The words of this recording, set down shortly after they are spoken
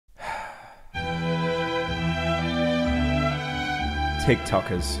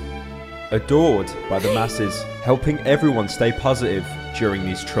TikTokers. Adored by the masses, helping everyone stay positive during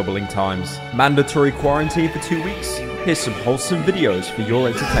these troubling times. Mandatory quarantine for 2 weeks? Here's some wholesome videos for your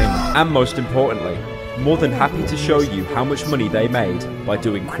entertainment. And most importantly, more than happy to show you how much money they made by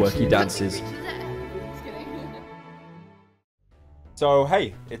doing quirky dances. So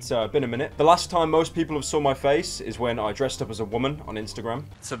hey, it's been a minute. The last time most people have saw my face is when I dressed up as a woman on Instagram.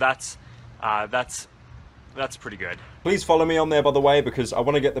 So that's pretty good. Please follow me on there, by the way, because I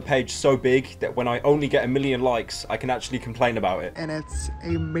want to get the page so big that when I only get 1 million likes, I can actually complain about it. And it's a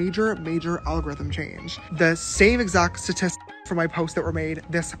major algorithm change. The same exact statistics for my posts that were made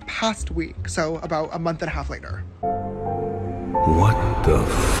this past week, so about a month and a half later. What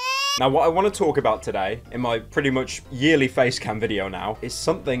the Now, what I want to talk about today, in my pretty much yearly facecam video now, is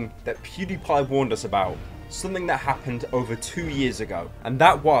something that PewDiePie warned us about. Something that happened over 2 years ago. And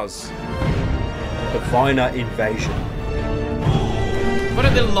that was the Viner invasion. What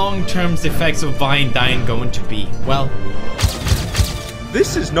are the long-term effects of Vine dying going to be? Well,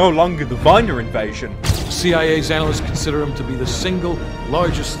 this is no longer the Viner invasion. CIA's analysts consider him to be the single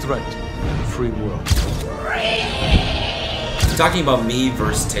largest threat to the free world. Talking about me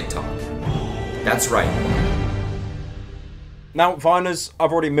versus TikTok. That's right. Now, Viners,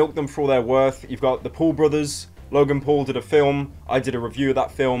 I've already milked them for all their worth. You've got the Paul brothers. Logan Paul did a film. I did a review of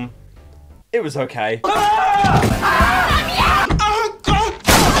that film. It was okay.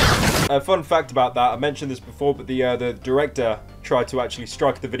 A fun fact about that, I mentioned this before, but the director tried to actually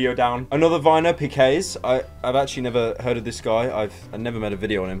strike the video down. Another Viner, PKs. I've actually never heard of this guy. I've never made a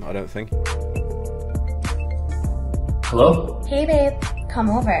video on him, I don't think. Hello? Hey babe, come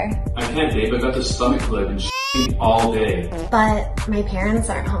over. I can't, babe. I got the stomach flu. I've been shitting all day. But my parents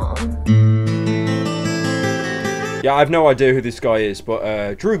aren't home. Yeah, I have no idea who this guy is,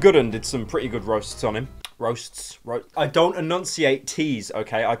 but Drew Gooden did some pretty good roasts on him. Roasts. I don't enunciate T's,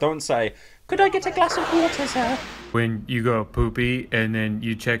 okay? I don't say, could I get a glass of water, sir? When you go poopy and then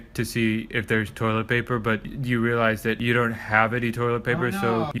you check to see if there's toilet paper, but you realize that you don't have any toilet paper,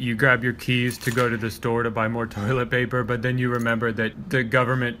 so you grab your keys to go to the store to buy more toilet paper, but then you remember that the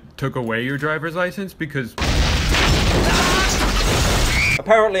government took away your driver's license because...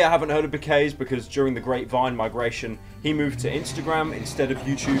 Apparently I haven't heard of BKs because during the Great Vine migration, he moved to Instagram instead of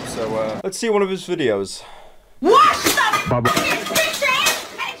YouTube, so let's see one of his videos. What the f*** is this?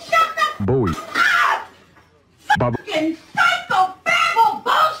 Shut the Bowie. f***ing psycho babble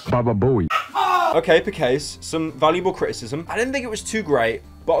bullshit! Baba Bowie. Okay, BKs, some valuable criticism. I didn't think it was too great,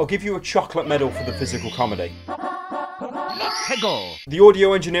 but I'll give you a chocolate medal for the physical comedy. The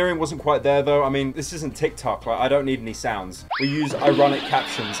audio engineering wasn't quite there though. I mean, this isn't TikTok, like I don't need any sounds. We use ironic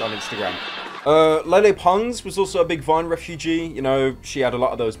captions on Instagram. Lele Pons was also a big Vine refugee. You know, she had a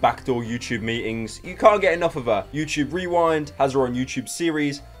lot of those backdoor YouTube meetings. You can't get enough of her. YouTube Rewind has her own YouTube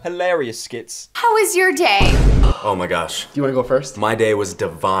series. Hilarious skits. How was your day? Oh my gosh. Do you want to go first? My day was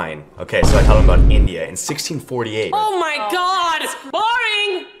divine. Okay, so I tell them about India in 1648. Oh my god!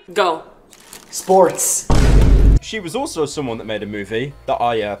 Boring! Go. Sports. She was also someone that made a movie that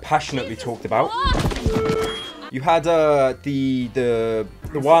I passionately talked about. You had the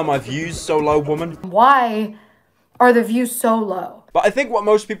Why Are My Views So Low woman. Why are the views so low? But I think what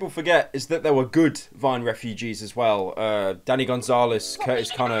most people forget is that there were good Vine refugees as well. Danny Gonzalez,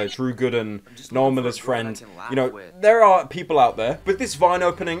 Curtis Connor, Drew Gooden, Noel Miller's friend. You know, there are people out there. But this Vine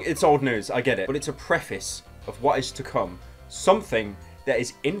opening, it's old news, I get it. But it's a preface of what is to come. Something that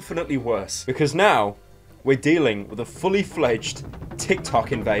is infinitely worse. Because now, we're dealing with a fully fledged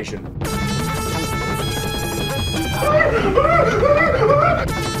TikTok invasion.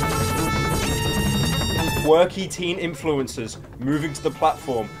 Quirky teen influencers moving to the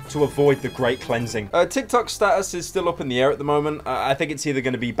platform to avoid the great cleansing. TikTok's status is still up in the air at the moment. I think it's either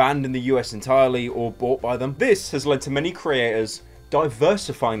going to be banned in the US entirely or bought by them. This has led to many creators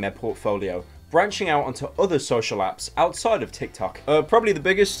diversifying their portfolio, branching out onto other social apps outside of TikTok. Probably the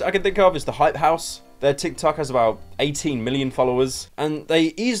biggest I can think of is the Hype House. Their TikTok has about 18 million followers, and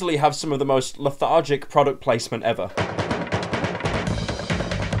they easily have some of the most lethargic product placement ever.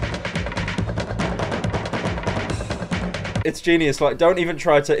 It's genius, like, don't even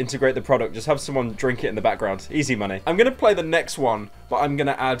try to integrate the product, just have someone drink it in the background. Easy money. I'm gonna play the next one, but I'm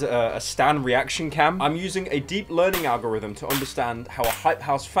gonna add a Stan reaction cam. I'm using a deep learning algorithm to understand how a Hype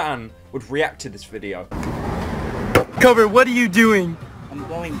House fan would react to this video. Cover, what are you doing? I'm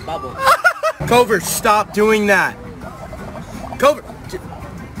blowing bubbles. Cover, stop doing that. Cover.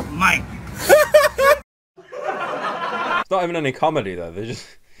 Mike. It's not even any comedy though, they're just...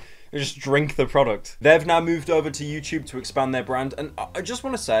 and just drink the product. They've now moved over to YouTube to expand their brand, and I just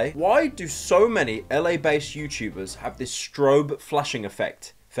want to say, why do so many LA-based YouTubers have this strobe flashing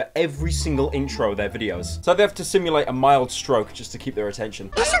effect for every single intro of their videos? So they have to simulate a mild stroke just to keep their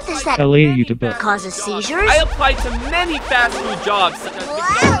attention. Isn't this that LA YouTuber causes seizures? I applied to many fast food jobs such as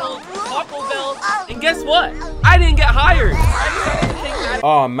McDonald's, Taco Bell, and guess what? I didn't get hired.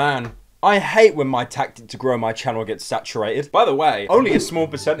 Oh man, I hate when my tactic to grow my channel gets saturated. By the way, only a small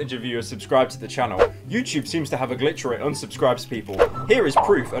percentage of you are subscribed to the channel. YouTube seems to have a glitch where it unsubscribes people. Here is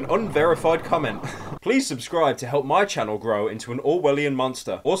proof, an unverified comment. Please subscribe to help my channel grow into an Orwellian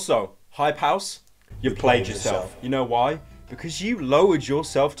monster. Also, Hype House, you played yourself. You know why? Because you lowered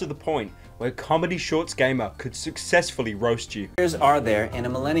yourself to the point where Comedy Shorts Gamer could successfully roast you. Years are there in a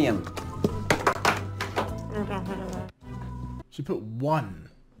millennium? She put 1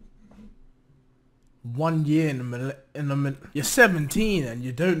 year you're 17 and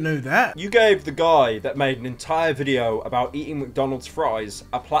you don't know that? You gave the guy that made an entire video about eating McDonald's fries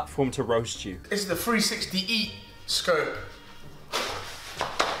a platform to roast you. It's the 360 eat scope.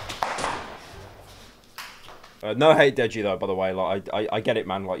 No hate, Deji, though, by the way. Like, I get it,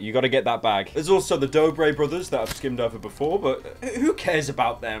 man. Like, you gotta get that bag. There's also the Dobre brothers that I've skimmed over before, but who cares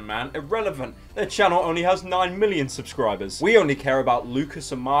about them, man? Irrelevant. Their channel only has 9 million subscribers. We only care about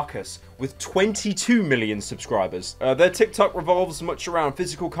Lucas and Marcus with 22 million subscribers. Their TikTok revolves much around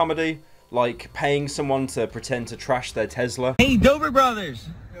physical comedy, like paying someone to pretend to trash their Tesla. Hey, Dobre brothers.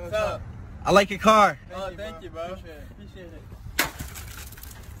 What's up? I like your car. Thank you, bro. Appreciate it.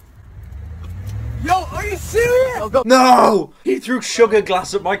 Yo, are you serious? No! He threw sugar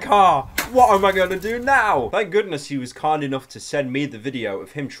glass at my car. What am I gonna do now? Thank goodness he was kind enough to send me the video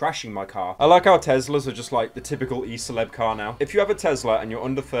of him trashing my car. I like how Teslas are just like the typical e-celeb car now. If you have a Tesla and you're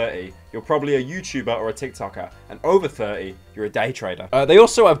under 30, you're probably a YouTuber or a TikToker. And over 30, you're a day trader. They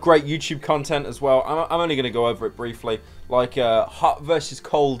also have great YouTube content as well. I'm only gonna go over it briefly. Like hot versus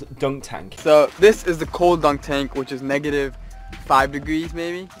cold dunk tank. So this is the cold dunk tank, which is -5 degrees,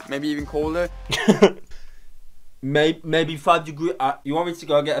 maybe even colder. Maybe 5 degrees. You want me to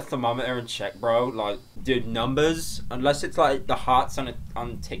go get a thermometer and check, bro? Like, dude, numbers. Unless it's like the hearts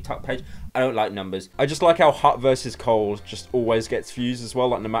on TikTok page, I don't like numbers. I just like how hot versus cold just always gets views as well.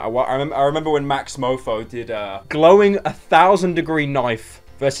 Like no matter what. I remember when Max Mofo did glowing 1,000-degree knife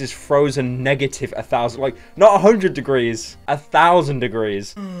versus frozen -1,000. Like not 100 degrees, 1,000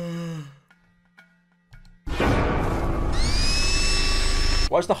 degrees.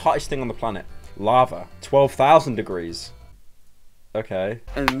 What's the hottest thing on the planet? Lava. 12,000 degrees. Okay.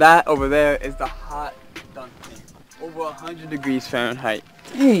 And that over there is the hot dunk tank. Over 100 degrees Fahrenheit.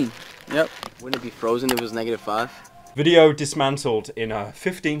 Dang. Yep. Wouldn't it be frozen if it was -5? Video dismantled in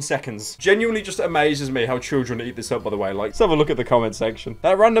 15 seconds. Genuinely just amazes me how children eat this up, by the way. Like, let's have a look at the comment section.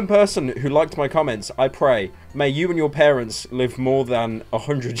 That random person who liked my comments, I pray, may you and your parents live more than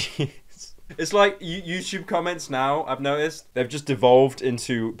 100 years. It's like YouTube comments now, I've noticed. They've just devolved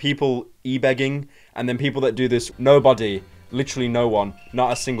into people e-begging, and then people that do this, nobody, literally no one,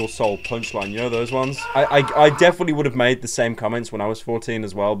 not a single soul punchline. You know those ones? I definitely would have made the same comments when I was 14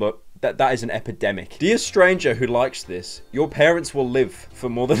 as well, but that is an epidemic. Dear stranger who likes this, your parents will live for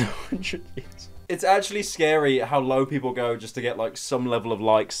more than 100 years. It's actually scary how low people go just to get like some level of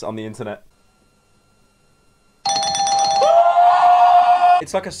likes on the internet.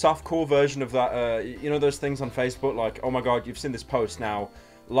 It's like a softcore version of that, you know those things on Facebook, like, oh my god, you've seen this post, now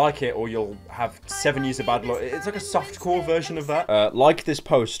like it or you'll have 7 years of bad luck. It's like a softcore version of that. Like this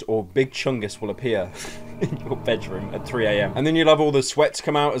post or Big Chungus will appear in your bedroom at 3 AM. And then you'll have all the sweats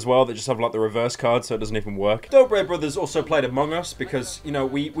come out as well that just have like the reverse card, so it doesn't even work. Dobre Brothers also played Among Us because, you know,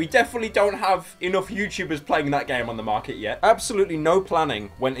 we definitely don't have enough YouTubers playing that game on the market yet. Absolutely no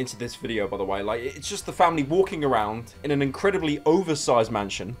planning went into this video, by the way. Like, it's just the family walking around in an incredibly oversized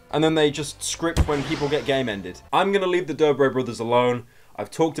mansion, and then they just script when people get game ended. I'm gonna leave the Dobre Brothers alone. I've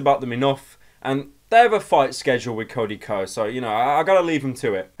talked about them enough, and they have a fight scheduled with Cody Co, so, you know, I gotta leave them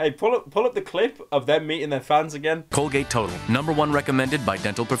to it. Hey, pull up the clip of them meeting their fans again. Colgate Total, #1 recommended by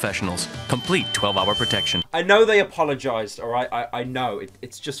dental professionals. Complete 12-hour protection. I know they apologized, alright? I know,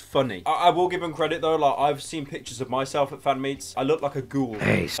 it's just funny. I will give them credit though, like, I've seen pictures of myself at fan meets. I look like a ghoul.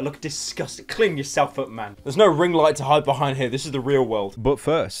 Hey. I look disgusting. Clean yourself up, man. There's no ring light to hide behind here. This is the real world. But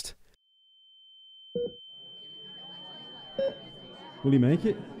first... Will he make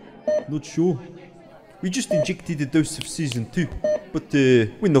it? Not sure. We just injected a dose of season 2, but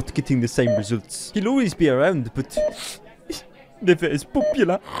we're not getting the same results. He'll always be around, but never as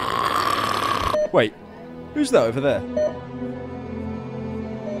popular. Wait, who's that over there?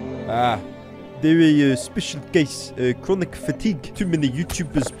 Ah, They're a special case, chronic fatigue. Too many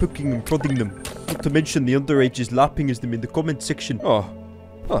YouTubers poking and prodding them. Not to mention the underages lapping as them in the comment section. Oh,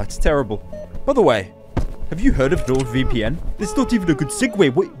 that's terrible. By the way, have you heard of NordVPN? That's not even a good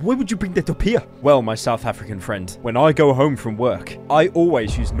segue. Why would you bring that up here? Well, my South African friend, when I go home from work, I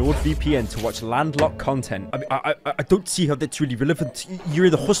always use NordVPN to watch landlocked content. I don't see how that's really relevant. You're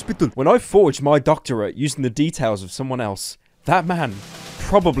in the hospital. When I forged my doctorate using the details of someone else, that man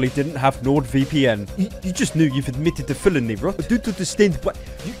probably didn't have NordVPN. You just knew you've admitted to felony, bro. I don't understand, but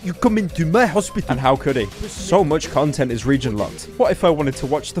you come into my hospital. And how could he? So much content is region locked. What if I wanted to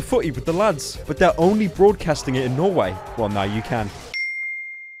watch the footy with the lads, but they're only broadcasting it in Norway? Well, now you can.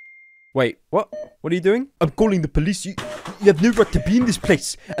 Wait, what? What are you doing? I'm calling the police. You have no right to be in this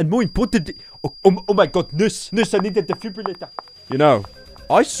place. And more importantly... Oh my god, nurse. Nurse, I need a defibrillator. You know,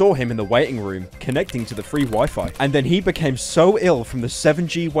 I saw him in the waiting room, connecting to the free Wi-Fi. And then he became so ill from the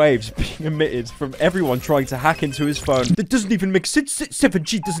 7G waves being emitted from everyone trying to hack into his phone. That doesn't even make sense.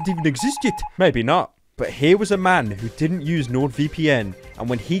 7G doesn't even exist yet. Maybe not. But here was a man who didn't use NordVPN, and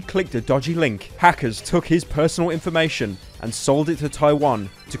when he clicked a dodgy link, hackers took his personal information and sold it to Taiwan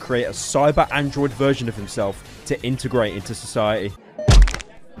to create a cyber android version of himself to integrate into society.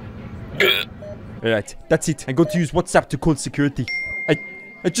 Alright, that's it. I'm going to use WhatsApp to call security.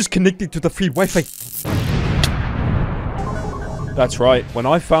 I just connected to the free Wi-Fi. That's right. When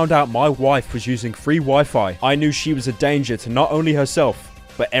I found out my wife was using free Wi-Fi, I knew she was a danger to not only herself,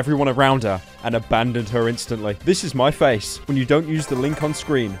 but everyone around her, and abandoned her instantly. This is my face when you don't use the link on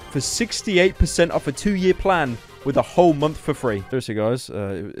screen for 68% off a 2-year plan with a whole month for free. Seriously, guys,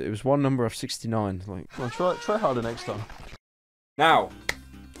 it was one number of 69. Like, come on, try harder next time. Now,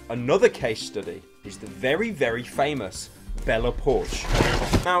 another case study is the very, very famous Bella Porch.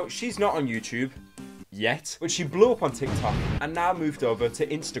 Now, she's not on YouTube yet, but she blew up on TikTok and now moved over to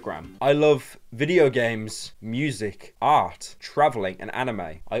Instagram. I love video games, music, art, traveling, and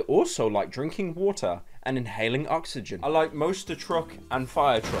anime. I also like drinking water and inhaling oxygen. I like Monster Truck and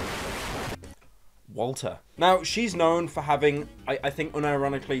Fire Truck. Walter. Now, she's known for having, I think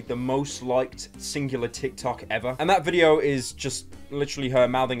unironically, the most liked singular TikTok ever. And that video is just literally her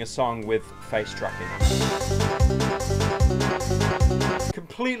mouthing a song with face tracking.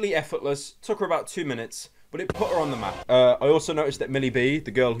 Completely effortless, took her about 2 minutes, but it put her on the map. I also noticed that Millie B,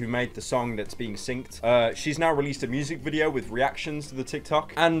 the girl who made the song that's being synced, she's now released a music video with reactions to the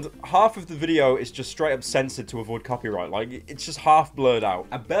TikTok, and half of the video is just straight up censored to avoid copyright. Like, it's just half blurred out.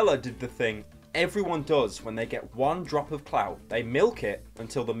 And Bella did the thing everyone does when they get one drop of clout. They milk it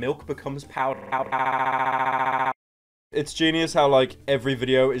until the milk becomes powder. It's genius how, like, every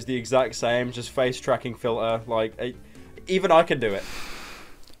video is the exact same, just face tracking filter. Like, even I can do it.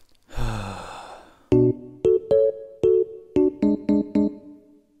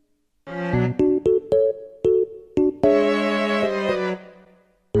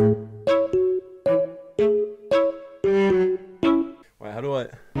 Wait, how do I...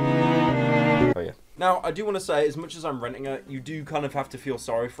 Oh, yeah. Now, I do want to say, as much as I'm renting her, you do kind of have to feel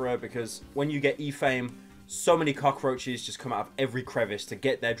sorry for her, because when you get E-Fame, so many cockroaches just come out of every crevice to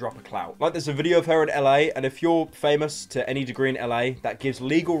get their drop of clout. Like, there's a video of her in LA, and if you're famous to any degree in LA, that gives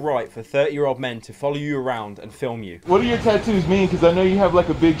legal right for 30-year-old men to follow you around and film you. What do your tattoos mean? Because I know you have like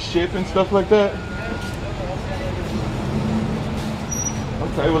a big ship and stuff like that.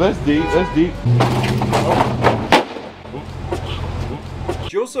 Okay, well that's deep, that's deep.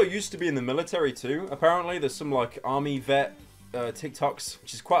 She also used to be in the military too. Apparently, there's some like army vet TikToks,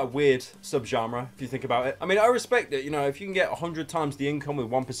 which is quite a weird subgenre if you think about it. I mean, I respect it. You know, if you can get 100 times the income with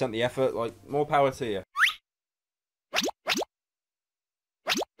 1% the effort, like, more power to you.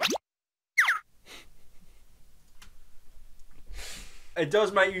 It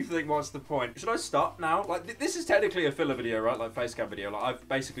does make you think, what's the point? Should I stop now? Like, this is technically a filler video, right? Like, facecam video. Like, I've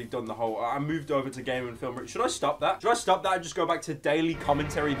basically done the whole... I moved over to game and film. Should I stop that? Should I stop that and just go back to daily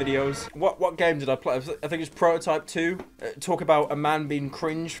commentary videos? What game did I play? I think it's Prototype 2. Talk about a man being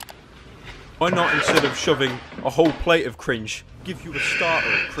cringe. Why not, instead of shoving a whole plate of cringe, give you a starter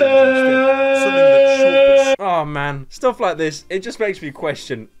of cringe instead? Something that's short but... Oh, man. Stuff like this, it just makes me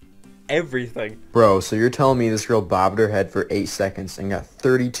question everything. Bro, so you're telling me this girl bobbed her head for 8 seconds and got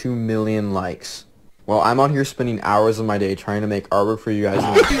 32 million likes? Well, I'm on here spending hours of my day trying to make artwork for you guys.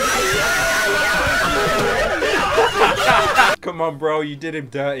 Come on, bro, you did him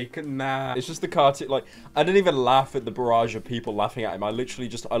dirty. Nah. It's just the cartoon. Like, I didn't even laugh at the barrage of people laughing at him. I literally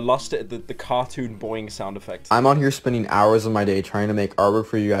just, I lost it at the cartoon boing sound effect. I'm on here spending hours of my day trying to make artwork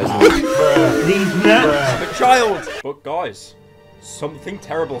for you guys. These nuts. The child. But guys, something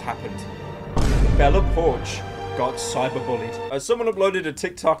terrible happened. Bella Porch got cyberbullied. Someone uploaded a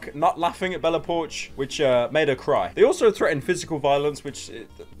TikTok not laughing at Bella Porch, which made her cry. They also threatened physical violence, which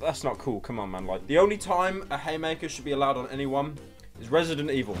that's not cool. Come on, man. Like, the only time a haymaker should be allowed on anyone is Resident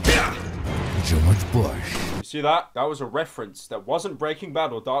Evil. George Bush. You see that? That was a reference. That wasn't Breaking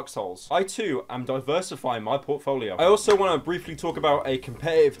Bad or Dark Souls. I too am diversifying my portfolio. I also want to briefly talk about a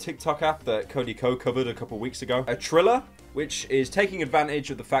competitive TikTok app that Cody Co covered a couple weeks ago. A Triller, which is taking advantage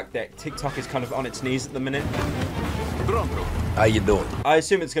of the fact that TikTok is kind of on its knees at the minute. How you doing? I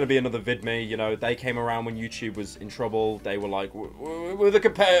assume it's going to be another VidMe. You know, they came around when YouTube was in trouble. They were like, we're the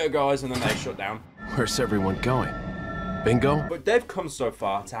competitor guys, and then they shut down. Where's everyone going? Bingo? But they've come so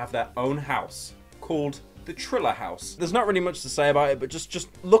far to have their own house called the Triller House. There's not really much to say about it, but just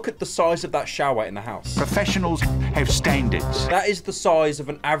look at the size of that shower in the house. Professionals have standards. That is the size of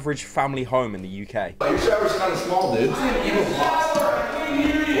an average family home in the UK. Your shower's kind of small, dude.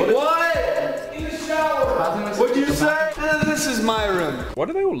 What? What'd you say? This is my room. Why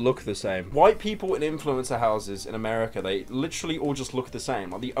do they all look the same? White people in influencer houses in America, they literally all just look the same.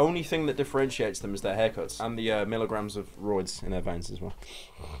 Like, the only thing that differentiates them is their haircuts and the milligrams of roids in their veins as well.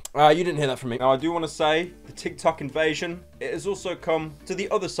 You didn't hear that from me. Now, I do want to say the TikTok invasion, it has also come to the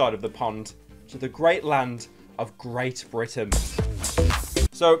other side of the pond, to the great land of Great Britain.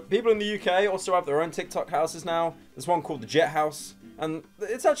 So, people in the UK also have their own TikTok houses now. There's one called the Jet House. And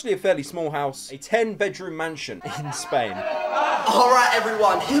it's actually a fairly small house, a 10-bedroom mansion in Spain. Alright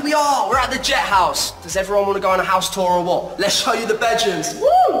everyone, here we are, we're at the Jet House. Does everyone want to go on a house tour or what? Let's show you the bedrooms,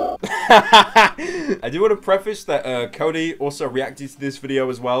 woo! I do want to preface that Cody also reacted to this video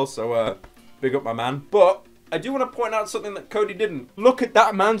as well, so big up my man. But I do want to point out something that Cody didn't. Look at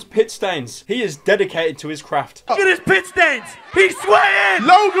that man's pit stains. He is dedicated to his craft. Look at his pit stains! He's sweating!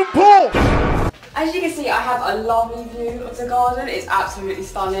 Logan Paul! As you can see, I have a lovely view of the garden. It's absolutely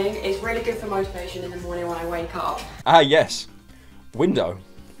stunning. It's really good for motivation in the morning when I wake up. Ah, yes. Window.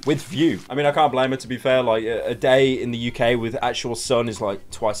 With view. I mean, I can't blame her, to be fair. Like, a day in the UK with actual sun is like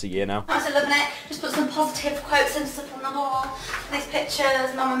twice a year now. I'm so loving it. Just put some positive quotes and stuff on the wall. Nice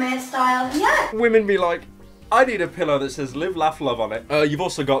pictures, Mama Mia style. Yeah. Women be like, I need a pillow that says live, laugh, love on it. You've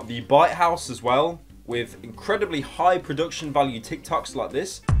also got the Bite House as well, with incredibly high production value TikToks like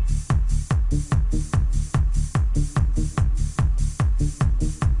this.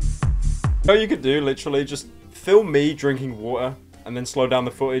 All you could do, literally, just film me drinking water and then slow down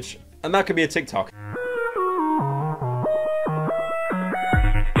the footage, and that could be a TikTok.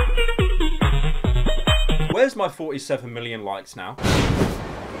 Where's my 47 million likes now?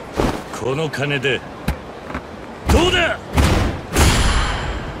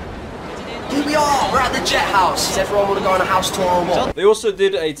 Here we are, we're at the Jet House. Does everyone want to go on a house tour or what? They also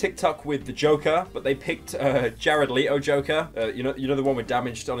did a TikTok with the Joker, but they picked Jared Leto Joker. You know the one with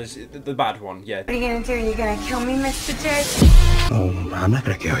damaged on his, the bad one, yeah. What are you gonna do? You're gonna kill me, Mr. J? Oh, I'm not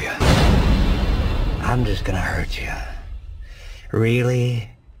gonna kill you. I'm just gonna hurt you. Really,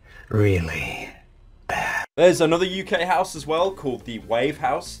 really bad. There's another UK house as well called the Wave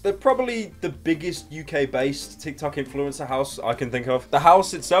House. They're probably the biggest UK-based TikTok influencer house I can think of. The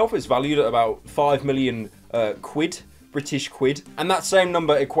house itself is valued at about 5 million quid, British quid. And that same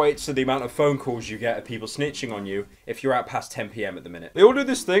number equates to the amount of phone calls you get of people snitching on you if you're out past 10 PM at the minute. They all do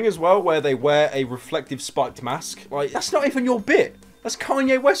this thing as well where they wear a reflective spiked mask. Like, that's not even your bit. That's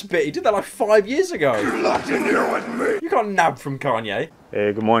Kanye West's bit. He did that like 5 years ago. You're locked in here with me. You got nabbed from Kanye.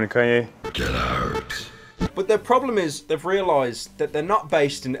 Hey, good morning, Kanye. Get out. But their problem is they've realised that they're not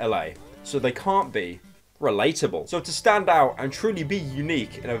based in LA, so they can't be relatable. So to stand out and truly be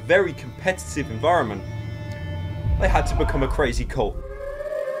unique in a very competitive environment, they had to become a crazy cult.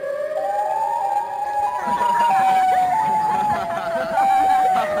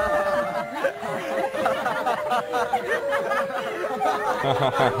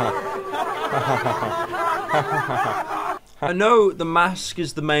 I know the mask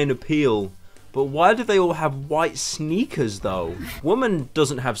is the main appeal, but why do they all have white sneakers though? Woman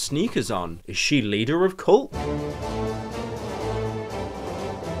doesn't have sneakers on. Is she leader of cult?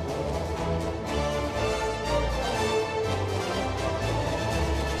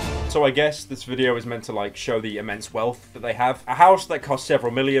 So I guess this video is meant to like show the immense wealth that they have. A house that cost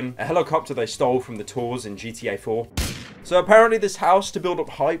several million, a helicopter they stole from the tours in GTA 4. So apparently this house, to build up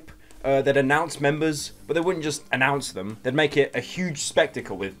hype, they'd announce members, but they wouldn't just announce them. They'd make it a huge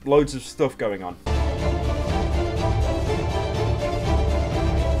spectacle with loads of stuff going on.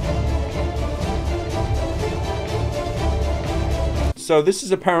 So this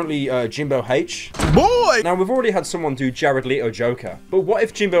is apparently g.o.a.t. Boy! Now we've already had someone do Jared Leto Joker, but what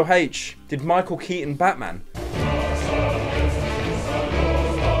if g.o.a.t. did Michael Keaton Batman?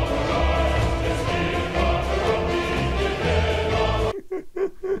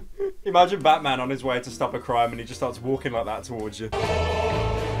 Imagine Batman on his way to stop a crime and he just starts walking like that towards you.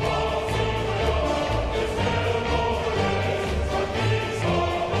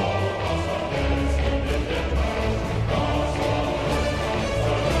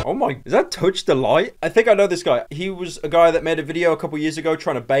 Oh my, is that Touch the Light? I think I know this guy. He was a guy that made a video a couple years ago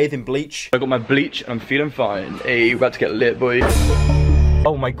trying to bathe in bleach. I got my bleach and I'm feeling fine. Hey, we're about to get lit, boy.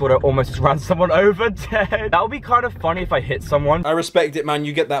 Oh my god, I almost ran someone over dead. That would be kind of funny if I hit someone. I respect it, man.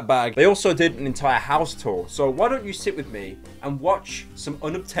 You get that bag. They also did an entire house tour. So why don't you sit with me and watch some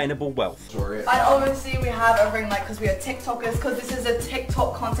unobtainable wealth? And obviously we have a ring light because we are TikTokers, because this is a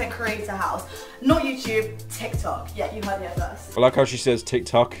TikTok content creator house. Not YouTube, TikTok. Yeah, you heard it first. I like how she says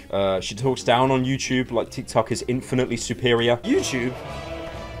TikTok. She talks down on YouTube like TikTok is infinitely superior. YouTube?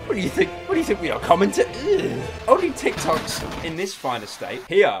 What do you think? What do you think we are commenting? Only TikToks in this fine estate.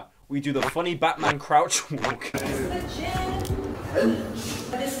 Here, we do the funny Batman crouch walk. This is the gym.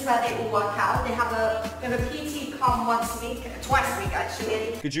 This is where they all work out. They have a PT come once a week, twice a week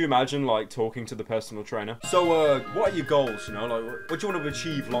actually. Could you imagine like talking to the personal trainer? So, what are your goals? You know, like what do you want to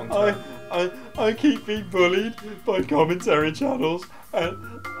achieve long term? I keep being bullied by commentary channels, and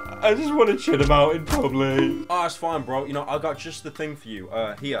I just want to chill them out in public. Oh, that's fine, bro. You know, I got just the thing for you.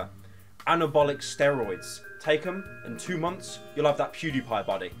 Here, anabolic steroids. Take them. In 2 months, you'll have that PewDiePie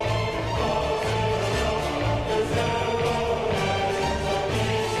body.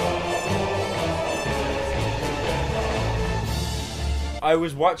 I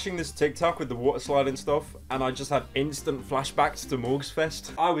was watching this TikTok with the water slide and stuff, and I just had instant flashbacks to Morgsfest.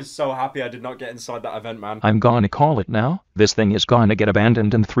 I was so happy I did not get inside that event, man. I'm gonna call it now. This thing is gonna get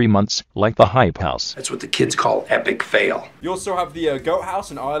abandoned in 3 months, like the Hype House. That's what the kids call epic fail. You also have the Goat House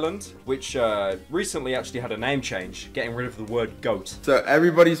in Ireland, which recently actually had a name change, getting rid of the word goat. So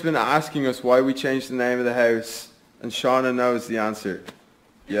everybody's been asking us why we changed the name of the house, and Shauna knows the answer.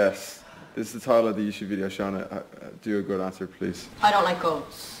 Yes. This is the title of the YouTube video, Shauna. Do a good answer, please. I don't like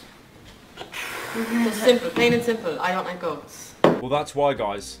goats. Just simple, plain and simple. I don't like goats. Well, that's why,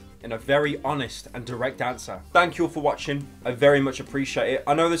 guys. In a very honest and direct answer. Thank you all for watching. I very much appreciate it.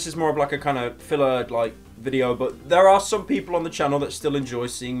 I know this is more of like a kind of filler like video, but there are some people on the channel that still enjoy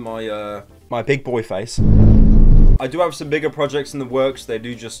seeing my my big boy face. I do have some bigger projects in the works. They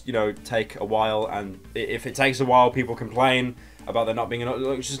do just, you know, take a while, and if it takes a while, people complain about there not being enough.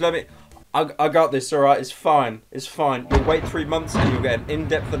 Look, just let me. I got this, alright? It's fine. It's fine. You'll wait 3 months and you'll get an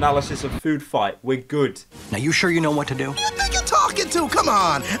in-depth analysis of Food Fight. We're good. Now you sure you know what to do? Who you think you're talking to? Come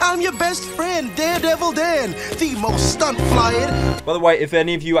on. I'm your best friend, Daredevil Dan, the most stunt-flying. By the way, if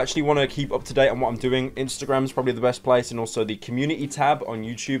any of you actually want to keep up to date on what I'm doing, Instagram's probably the best place, and also the community tab on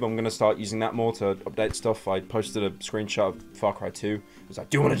YouTube. I'm going to start using that more to update stuff. I posted a screenshot of Far Cry 2 because I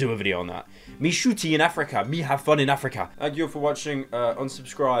do want to do a video on that. Me shooty in Africa. Me have fun in Africa. Thank you all for watching.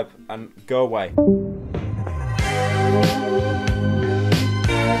 Unsubscribe and go away.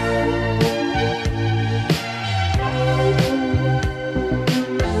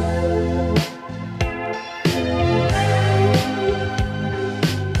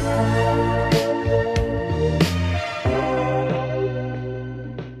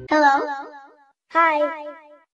 Hello? Hi.